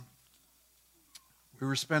We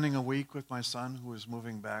were spending a week with my son who was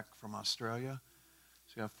moving back from Australia.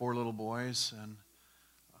 He's got 4 little boys, and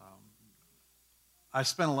I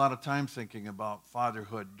spent a lot of time thinking about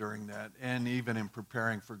fatherhood during that and even in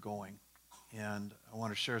preparing for going. And I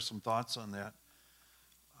want to share some thoughts on that.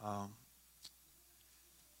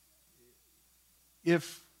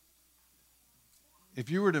 If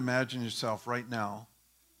you were to imagine yourself right now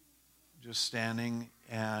just standing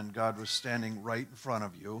and God was standing right in front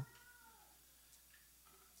of you,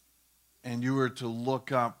 and you were to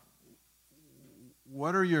look up,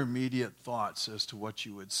 what are your immediate thoughts as to what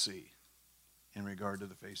you would see in regard to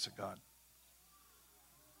the face of God? It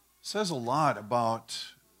says a lot about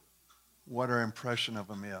what our impression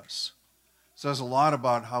of him is. It says a lot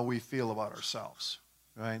about how we feel about ourselves,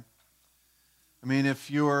 right? I mean,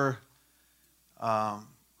 if you're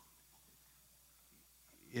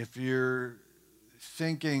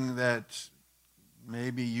thinking that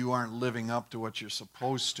maybe you aren't living up to what you're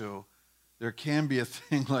supposed to, there can be a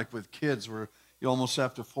thing like with kids where you almost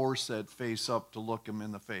have to force that face up to look them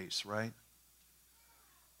in the face, right?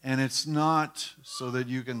 And it's not so that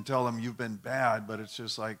you can tell them you've been bad, but it's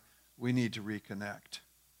just like, we need to reconnect.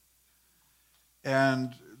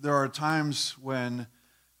 And there are times when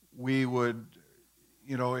we would,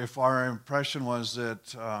 if our impression was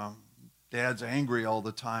that Dad's angry all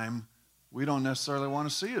the time, we don't necessarily want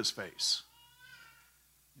to see his face.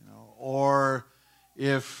 Or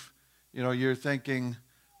if, you're thinking,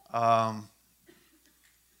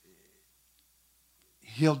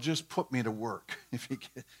 he'll just put me to work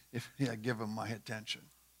if I give him my attention,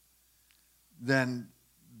 then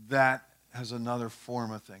that has another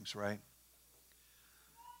form of things, right?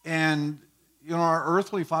 And, our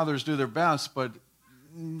earthly fathers do their best, but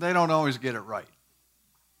they don't always get it right.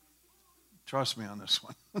 Trust me on this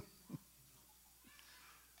one.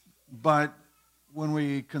 But when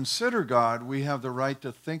we consider God, we have the right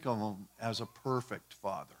to think of him as a perfect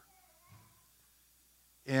father.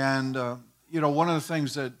 And, one of the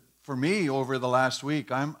things that, for me, over the last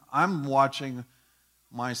week, I'm watching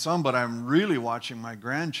my son, but I'm really watching my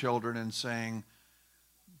grandchildren and saying,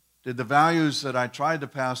 did the values that I tried to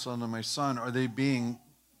pass on to my son, are they being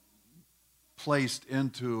placed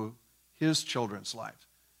into his children's life?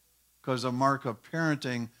 Because a mark of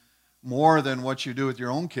parenting, more than what you do with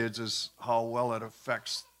your own kids, is how well it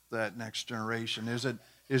affects that next generation. Is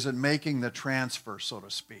it making the transfer, so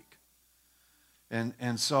to speak?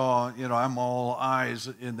 And so, I'm all eyes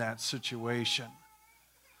in that situation.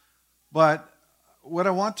 But what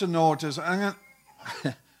I want to note is I'm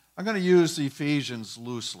going to use Ephesians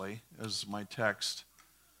loosely as my text.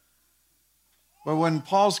 But when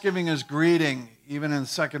Paul's giving his greeting, even in the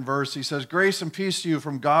second verse, he says, "Grace and peace to you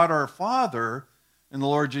from God our Father and the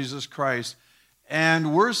Lord Jesus Christ."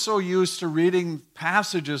 And we're so used to reading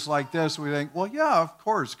passages like this, we think, well, yeah, of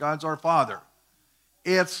course, God's our Father.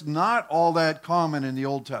 It's not all that common in the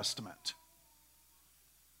Old Testament.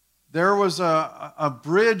 There was a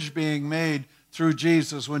bridge being made through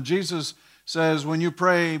Jesus. When Jesus says, when you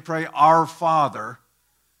pray, pray our Father,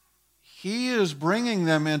 he is bringing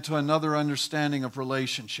them into another understanding of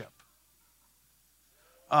relationship.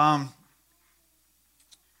 Some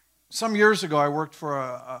years ago, I worked for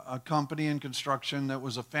a company in construction that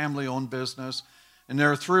was a family-owned business, and there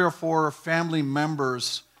were 3 or 4 family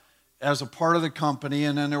members as a part of the company,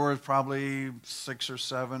 and then there were probably 6 or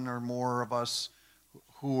 7 or more of us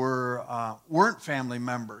who weren't family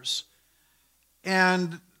members.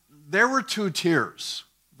 And there were 2 tiers,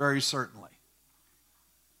 very certainly.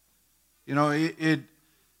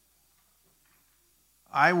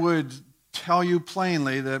 I would tell you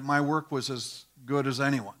plainly that my work was as good as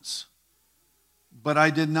anyone's. But I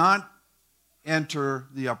did not enter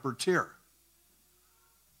the upper tier.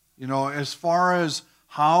 As far as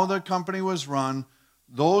how the company was run,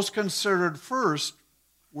 those considered first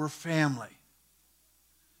were family.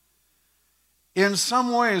 In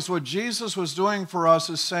some ways, what Jesus was doing for us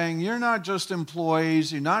is saying, you're not just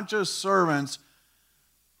employees, you're not just servants,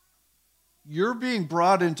 you're being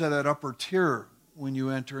brought into that upper tier when you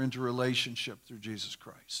enter into relationship through Jesus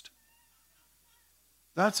Christ.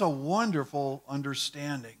 That's a wonderful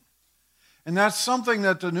understanding. And that's something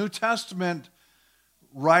that the New Testament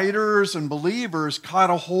writers and believers caught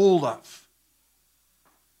a hold of.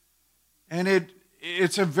 And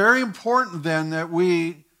it's a very important then that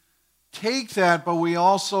we take that, but we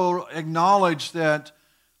also acknowledge that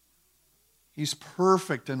he's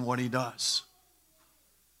perfect in what he does.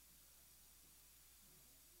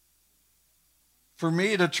 For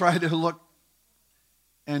me to try to look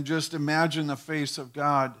and just imagine the face of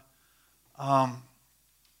God,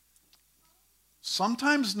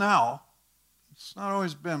 sometimes now, it's not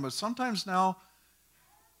always been, but sometimes now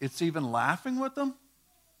it's even laughing with them?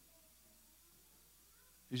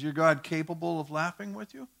 Is your God capable of laughing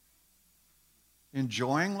with you?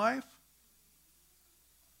 Enjoying life?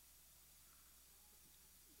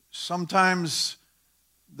 Sometimes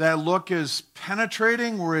that look is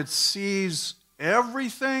penetrating, where it sees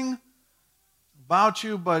everything about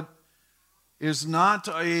you, but is not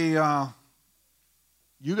a,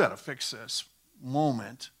 you got to fix this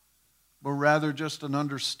moment, but rather just an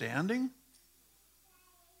understanding.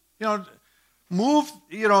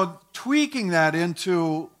 Tweaking that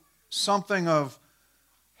into something of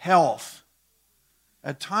health.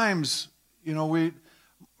 At times,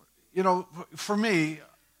 for me,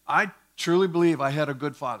 I truly believe I had a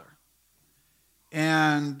good father.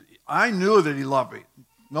 And I knew that he loved me,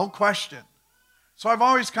 no question. So I've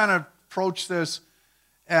always kind of approached this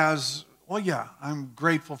as, well, yeah, I'm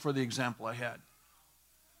grateful for the example I had.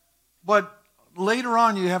 But later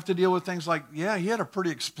on, you have to deal with things like, yeah, he had a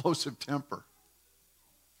pretty explosive temper.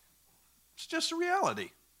 It's just a reality.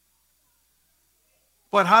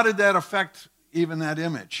 But how did that affect even that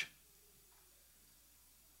image?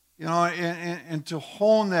 And to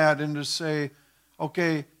hone that and to say,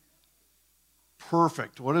 okay,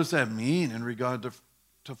 perfect. What does that mean in regard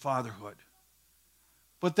to fatherhood?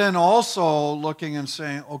 But then also looking and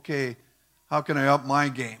saying, okay, how can I up my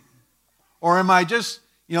game? Or am I just,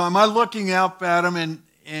 am I looking up at him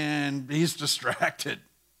and he's distracted?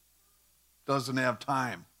 Doesn't have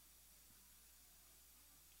time.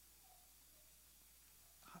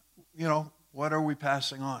 What are we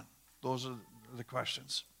passing on? Those are the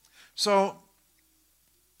questions. So,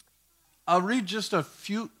 I'll read just a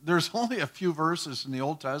few. There's only a few verses in the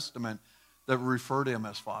Old Testament that refer to him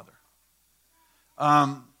as Father.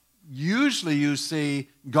 Usually you see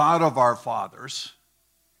God of our fathers,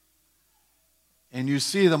 and you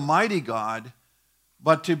see the mighty God,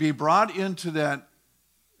 but to be brought into that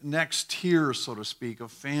next tier, so to speak,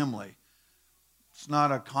 of family, it's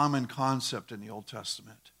not a common concept in the Old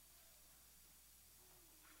Testament.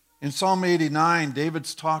 In Psalm 89,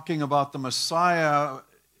 David's talking about the Messiah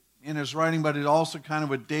in his writing, but it also kind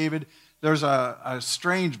of with David, there's a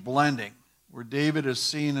strange blending where David is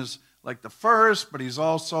seen as like the first, but he's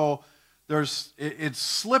also, it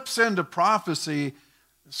slips into prophecy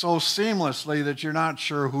so seamlessly that you're not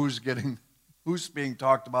sure who's being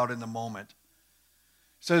talked about in the moment. It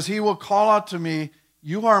says, he will call out to me,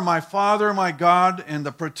 you are my Father, my God, and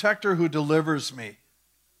the protector who delivers me.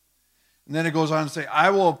 And then it goes on to say, I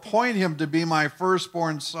will appoint him to be my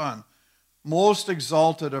firstborn son, most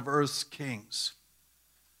exalted of earth's kings.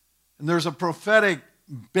 And there's a prophetic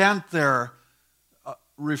bent there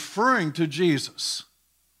referring to Jesus.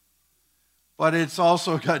 But it's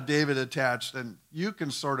also got David attached, and you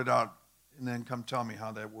can sort it out and then come tell me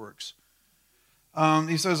how that works.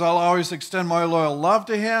 He says, I'll always extend my loyal love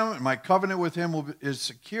to him, and my covenant with him is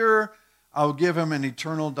secure. I will give him an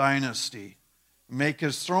eternal dynasty. Make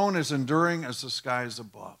his throne as enduring as the skies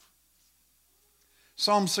above.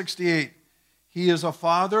 Psalm 68, he is a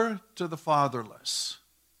father to the fatherless.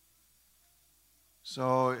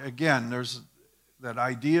 So again, there's that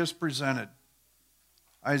idea is presented.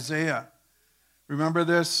 Isaiah, remember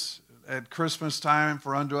this at Christmas time,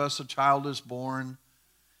 for unto us a child is born.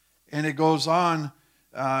 And it goes on,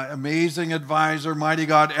 amazing advisor, mighty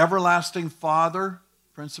God, everlasting Father,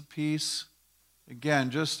 Prince of Peace. Again,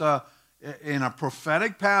 just in a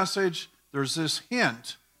prophetic passage, there's this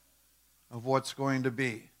hint of what's going to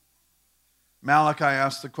be. Malachi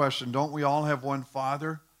asked the question, don't we all have one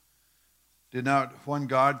Father? Did not one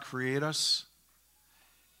God create us?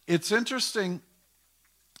 It's interesting,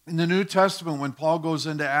 in the New Testament, when Paul goes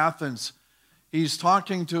into Athens, he's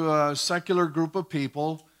talking to a secular group of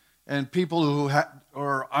people, and people who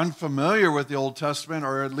are unfamiliar with the Old Testament,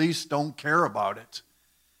 or at least don't care about it.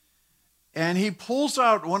 And he pulls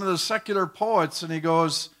out one of the secular poets and he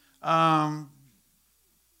goes,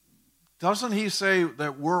 doesn't he say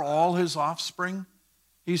that we're all his offspring?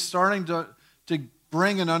 He's starting to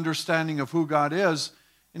bring an understanding of who God is.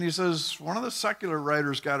 And he says, one of the secular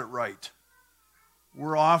writers got it right.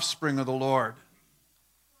 We're offspring of the Lord.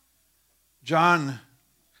 John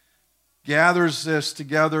gathers this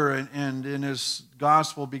together and in his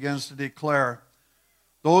gospel begins to declare,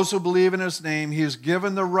 those who believe in his name, he has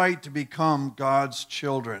given the right to become God's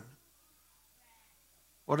children.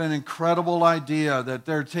 What an incredible idea that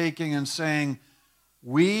they're taking and saying,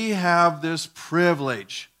 we have this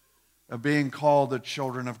privilege of being called the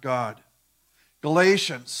children of God.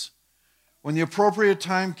 Galatians, when the appropriate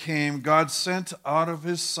time came, God sent out of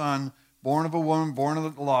his Son, born of a woman, born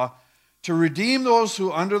of the law, to redeem those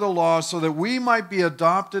who under the law so that we might be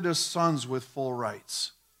adopted as sons with full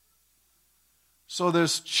rights. So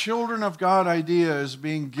this children of God idea is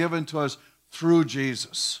being given to us through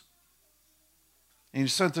Jesus. And He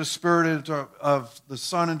sent the Spirit of the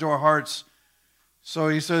Son into our hearts. So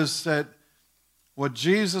He says that what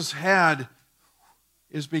Jesus had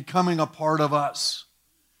is becoming a part of us.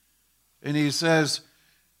 And He says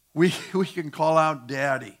we can call out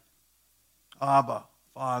Daddy, Abba,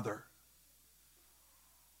 Father.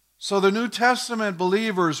 So the New Testament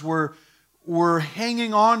believers were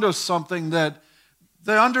hanging on to something that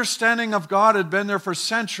the understanding of God had been there for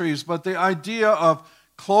centuries, but the idea of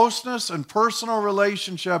closeness and personal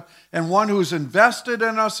relationship and one who's invested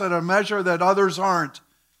in us at a measure that others aren't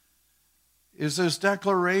is this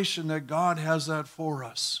declaration that God has that for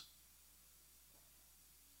us.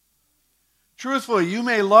 Truthfully, you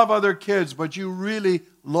may love other kids, but you really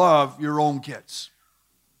love your own kids.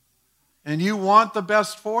 And you want the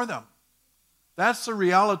best for them. That's the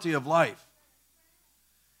reality of life.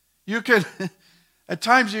 You can, at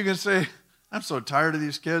times you can say, I'm so tired of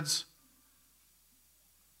these kids.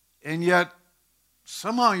 And yet,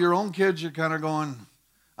 somehow your own kids, you're kind of going,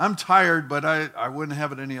 I'm tired, but I wouldn't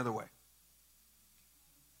have it any other way.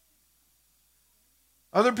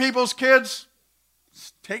 Other people's kids,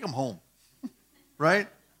 take them home, right?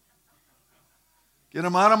 Get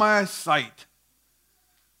them out of my sight.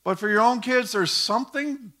 But for your own kids, there's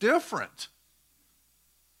something different.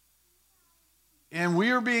 And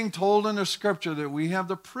we are being told in the Scripture that we have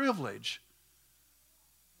the privilege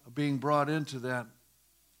of being brought into that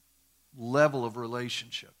level of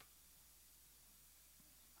relationship.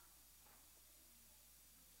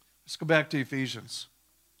 Let's go back to Ephesians.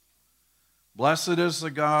 Blessed is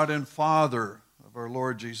the God and Father of our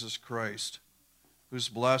Lord Jesus Christ, who's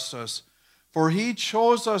blessed us. For He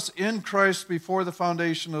chose us in Christ before the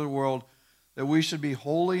foundation of the world, that we should be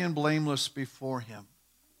holy and blameless before Him.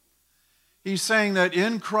 He's saying that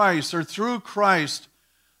in Christ, or through Christ,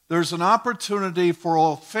 there's an opportunity for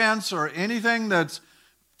offense or anything that's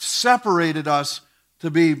separated us to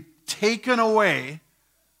be taken away,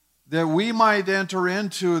 that we might enter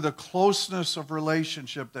into the closeness of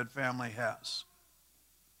relationship that family has.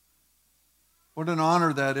 What an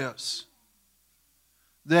honor that is.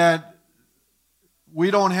 That we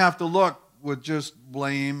don't have to look with just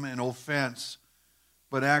blame and offense,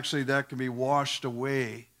 but actually that can be washed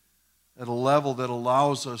away at a level that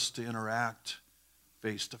allows us to interact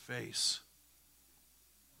face to face.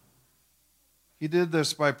 He did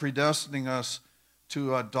this by predestining us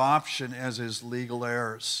to adoption as His legal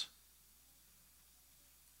heirs.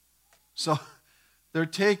 So they're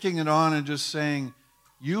taking it on and just saying,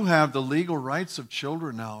 you have the legal rights of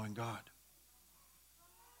children now in God.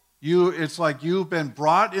 It's like you've been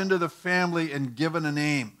brought into the family and given a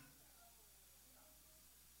name.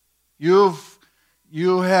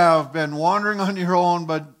 You have been wandering on your own,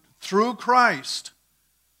 but through Christ,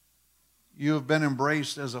 you have been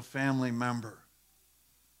embraced as a family member.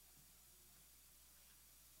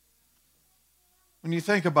 When you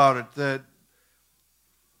think about it, that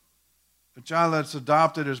a child that's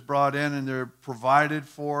adopted is brought in and they're provided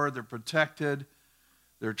for, they're protected,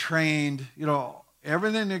 they're trained,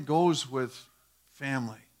 everything that goes with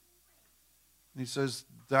family. And He says,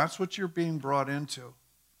 that's what you're being brought into.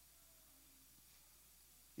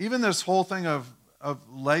 Even this whole thing of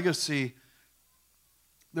legacy,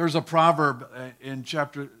 there's a proverb in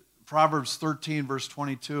Proverbs 13, verse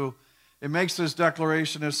 22. It makes this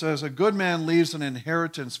declaration. It says, a good man leaves an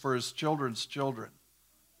inheritance for his children's children.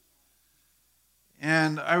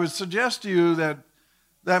 And I would suggest to you that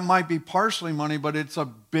that might be partially money, but it's a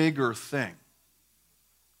bigger thing.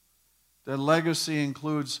 That legacy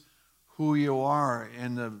includes who you are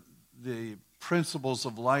and the principles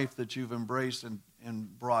of life that you've embraced and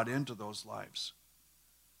brought into those lives.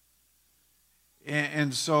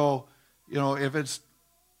 And so, if it's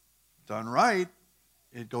done right,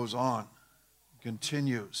 it goes on,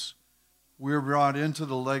 continues. We're brought into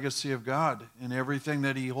the legacy of God, and everything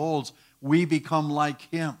that He holds, we become like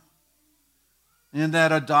Him. In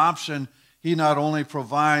that adoption, He not only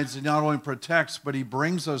provides, He not only protects, but He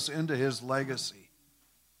brings us into His legacy.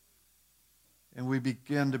 And we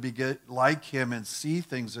begin to be like Him and see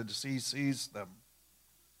things as He sees them.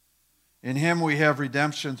 In Him we have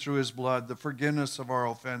redemption through His blood, the forgiveness of our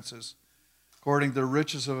offenses, according to the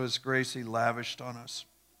riches of His grace He lavished on us.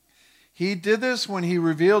 He did this when He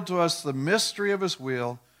revealed to us the mystery of His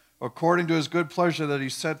will, according to His good pleasure that He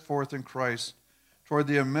set forth in Christ, toward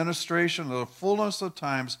the administration of the fullness of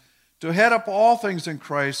times, to head up all things in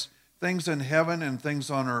Christ, things in heaven and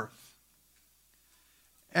things on earth.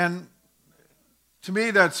 And to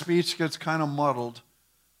me that speech gets kind of muddled,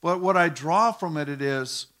 but what I draw from it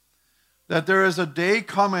is that there is a day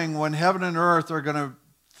coming when heaven and earth are going to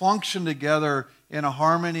function together in a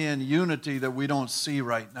harmony and unity that we don't see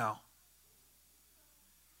right now.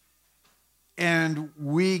 And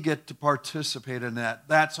we get to participate in that.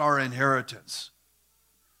 That's our inheritance.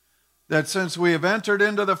 That since we have entered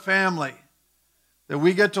into the family, that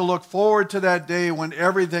we get to look forward to that day when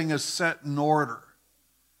everything is set in order.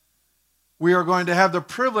 We are going to have the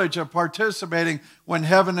privilege of participating when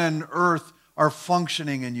heaven and earth are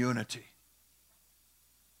functioning in unity.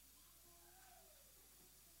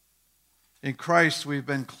 In Christ, we've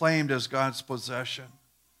been claimed as God's possession.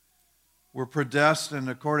 We're predestined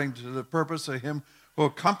according to the purpose of Him who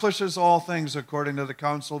accomplishes all things according to the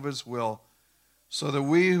counsel of His will, so that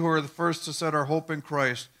we who are the first to set our hope in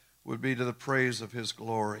Christ would be to the praise of His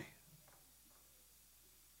glory.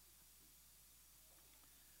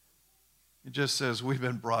 It just says we've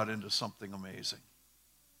been brought into something amazing,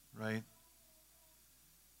 right?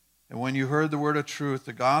 And when you heard the word of truth,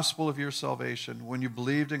 the gospel of your salvation, when you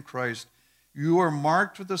believed in Christ, you are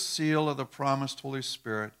marked with the seal of the promised Holy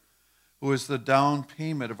Spirit, who is the down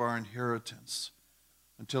payment of our inheritance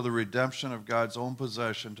until the redemption of God's own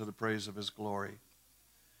possession to the praise of His glory.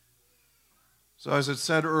 So as it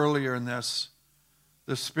said earlier in this,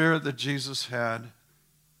 the Spirit that Jesus had,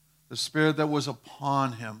 the Spirit that was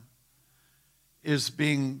upon Him, is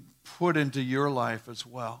being put into your life as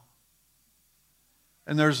well.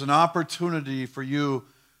 And there's an opportunity for you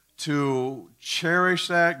to cherish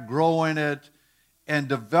that, grow in it, and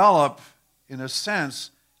develop, in a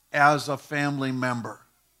sense, as a family member.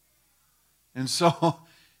 And so,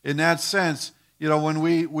 in that sense, when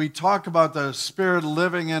we talk about the Spirit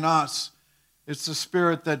living in us, it's the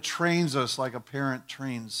Spirit that trains us like a parent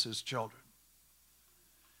trains his children.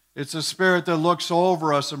 It's a Spirit that looks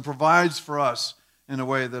over us and provides for us in a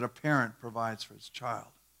way that a parent provides for his child.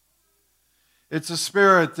 It's a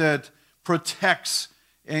Spirit that protects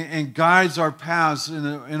and guides our paths in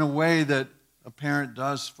a way that a parent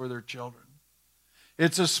does for their children.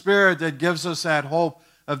 It's a Spirit that gives us that hope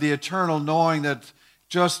of the eternal, knowing that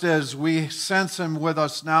just as we sense Him with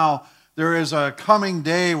us now, there is a coming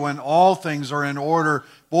day when all things are in order,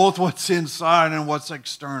 both what's inside and what's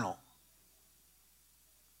external.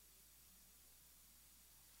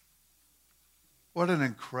 What an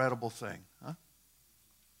incredible thing, huh?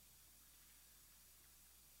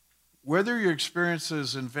 Whether your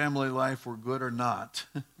experiences in family life were good or not,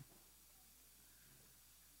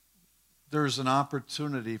 there's an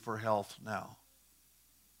opportunity for health now.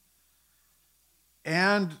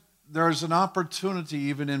 And there's an opportunity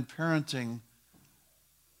even in parenting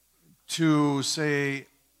to say,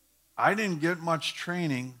 I didn't get much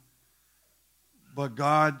training, but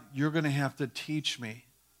God, you're going to have to teach me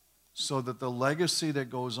so that the legacy that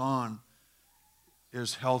goes on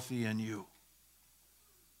is healthy in you.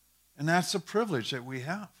 And that's a privilege that we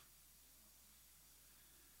have.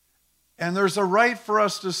 And there's a right for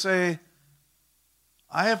us to say,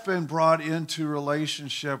 I have been brought into a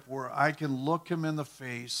relationship where I can look him in the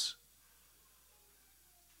face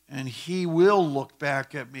and he will look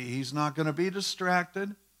back at me. He's not going to be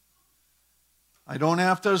distracted. I don't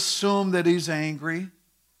have to assume that he's angry.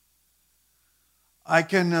 I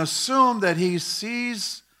can assume that he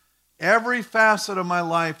sees every facet of my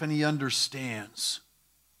life and he understands.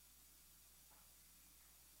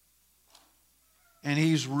 And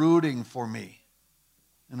he's rooting for me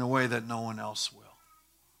in a way that no one else will.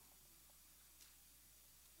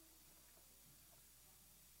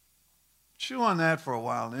 Chew on that for a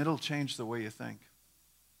while and it'll change the way you think.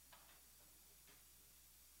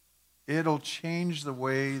 It'll change the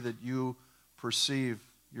way that you perceive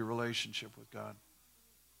your relationship with God.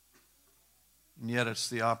 And yet it's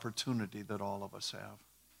the opportunity that all of us have.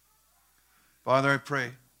 Father, I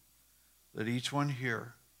pray that each one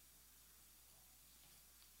here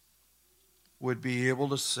would be able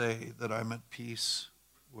to say that I'm at peace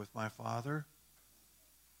with my Father,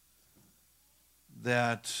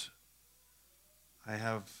 that I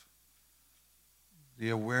have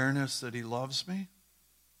the awareness that he loves me,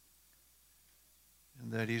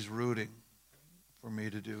 and that he's rooting for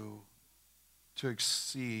me to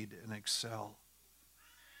exceed and excel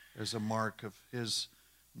as a mark of his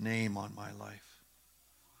name on my life.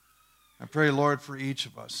 I pray, Lord, for each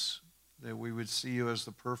of us, that we would see you as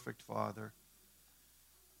the perfect Father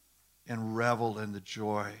and revel in the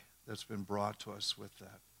joy that's been brought to us with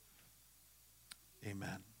that.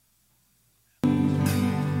 Amen.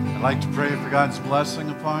 I'd like to pray for God's blessing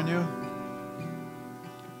upon you.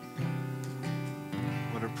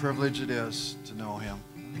 What a privilege it is to know him.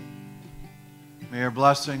 May your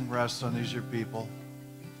blessing rest on these your people.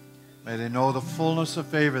 May they know the fullness of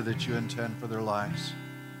favor that you intend for their lives.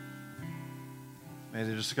 May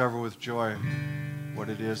they discover with joy what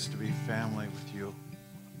it is to be family with you.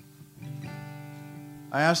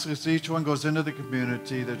 I ask as each one goes into the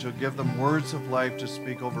community that you'll give them words of life to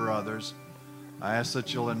speak over others. I ask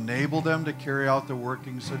that you'll enable them to carry out the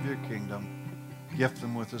workings of your kingdom. Gift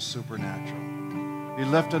them with the supernatural. Be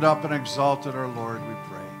lifted up and exalted, our Lord, we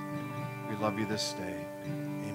pray. We love you this day.